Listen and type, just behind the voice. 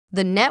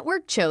The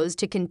network chose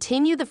to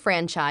continue the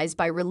franchise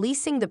by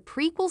releasing the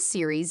prequel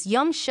series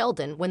Young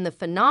Sheldon when the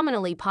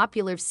phenomenally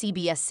popular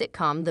CBS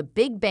sitcom The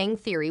Big Bang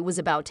Theory was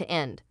about to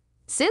end.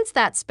 Since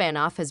that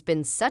spinoff has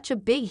been such a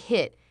big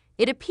hit,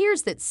 it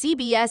appears that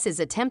CBS is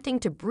attempting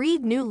to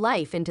breathe new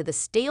life into the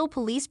stale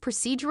police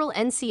procedural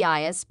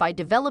NCIS by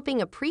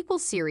developing a prequel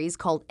series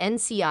called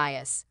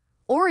NCIS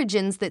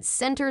Origins that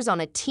centers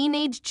on a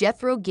teenage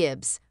Jethro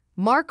Gibbs.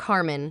 Mark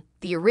Harmon,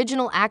 the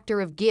original actor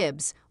of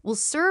Gibbs, will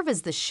serve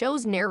as the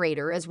show's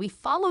narrator as we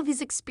follow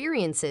his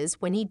experiences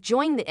when he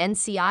joined the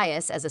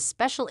NCIS as a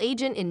special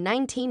agent in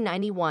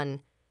 1991.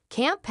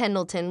 Camp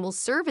Pendleton will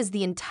serve as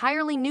the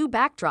entirely new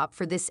backdrop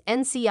for this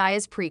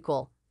NCIS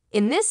prequel.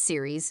 In this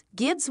series,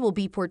 Gibbs will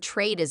be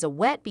portrayed as a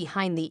wet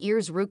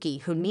behind-the-ears rookie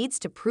who needs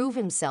to prove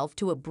himself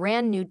to a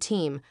brand new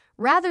team,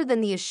 rather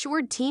than the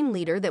assured team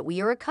leader that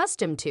we are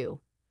accustomed to.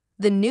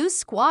 The new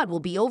squad will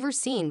be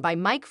overseen by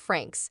Mike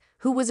Franks,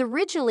 who was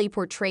originally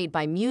portrayed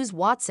by Muse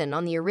Watson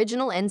on the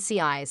original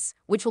NCIS,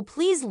 which will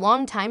please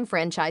longtime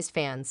franchise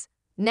fans.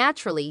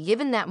 Naturally,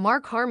 given that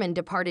Mark Harmon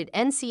departed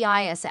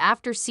NCIS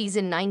after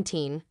season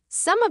 19,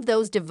 some of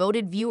those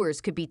devoted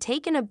viewers could be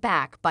taken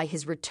aback by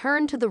his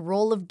return to the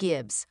role of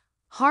Gibbs.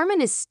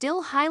 Harmon is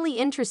still highly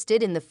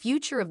interested in the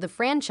future of the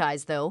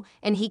franchise, though,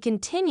 and he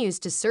continues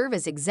to serve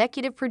as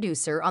executive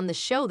producer on the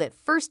show that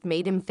first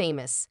made him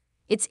famous.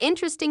 It's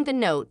interesting to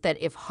note that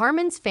if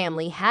Harmon's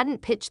family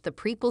hadn't pitched the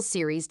prequel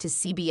series to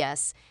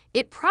CBS,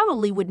 it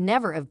probably would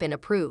never have been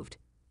approved.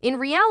 In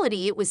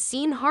reality, it was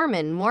Sean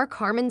Harmon, Mark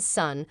Harmon's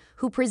son,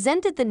 who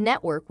presented the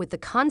network with the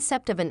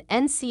concept of an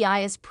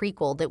NCIS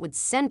prequel that would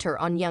center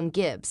on young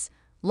Gibbs.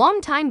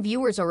 Longtime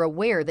viewers are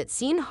aware that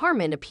Sean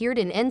Harmon appeared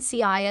in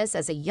NCIS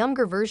as a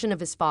younger version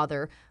of his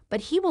father,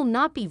 but he will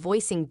not be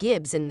voicing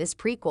Gibbs in this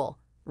prequel.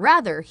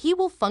 Rather, he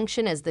will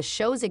function as the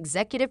show's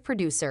executive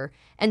producer,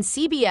 and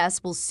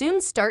CBS will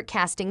soon start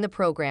casting the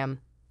program.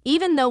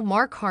 Even though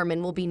Mark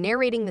Harmon will be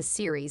narrating the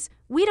series,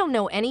 we don't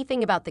know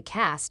anything about the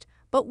cast,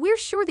 but we're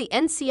sure the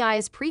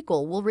NCIS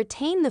prequel will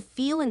retain the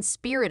feel and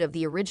spirit of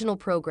the original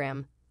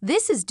program.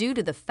 This is due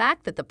to the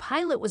fact that the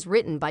pilot was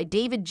written by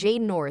David J.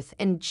 North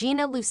and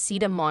Gina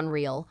Lucida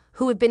Monreal,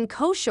 who have been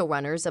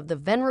co-showrunners of the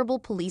venerable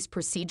police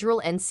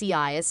procedural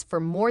NCIS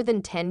for more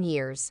than 10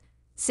 years.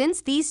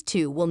 Since these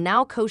two will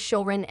now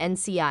co-showrun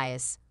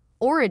NCIS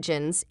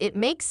Origins, it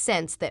makes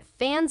sense that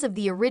fans of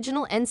the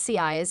original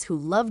NCIS who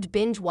loved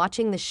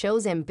binge-watching the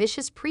show's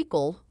ambitious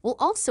prequel will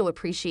also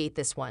appreciate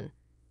this one.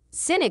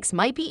 Cynics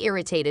might be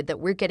irritated that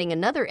we're getting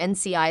another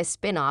NCIS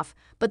spin-off,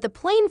 but the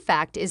plain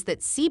fact is that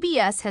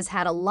CBS has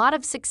had a lot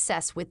of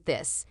success with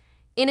this.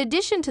 In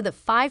addition to the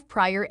 5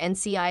 prior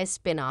NCIS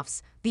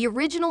spin-offs, the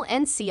original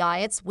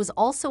NCIS was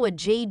also a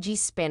JG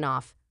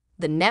spin-off.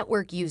 The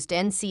network used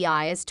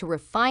NCIS to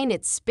refine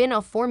its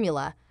spin-off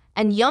formula,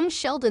 and Young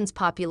Sheldon's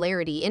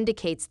popularity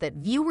indicates that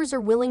viewers are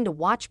willing to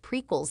watch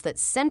prequels that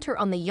center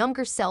on the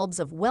younger selves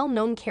of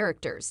well-known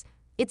characters.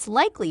 It's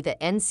likely that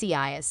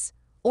NCIS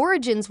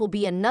Origins will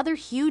be another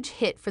huge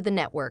hit for the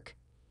network.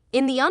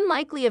 In the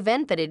unlikely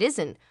event that it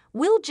isn't,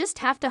 we'll just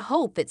have to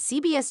hope that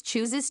CBS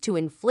chooses to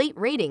inflate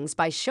ratings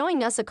by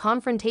showing us a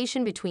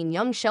confrontation between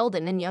young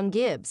Sheldon and young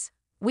Gibbs.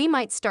 We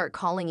might start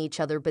calling each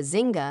other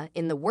Bazinga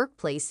in the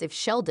workplace if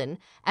Sheldon,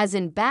 as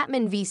in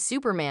Batman v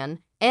Superman,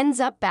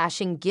 ends up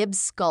bashing Gibbs'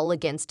 skull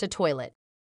against a toilet.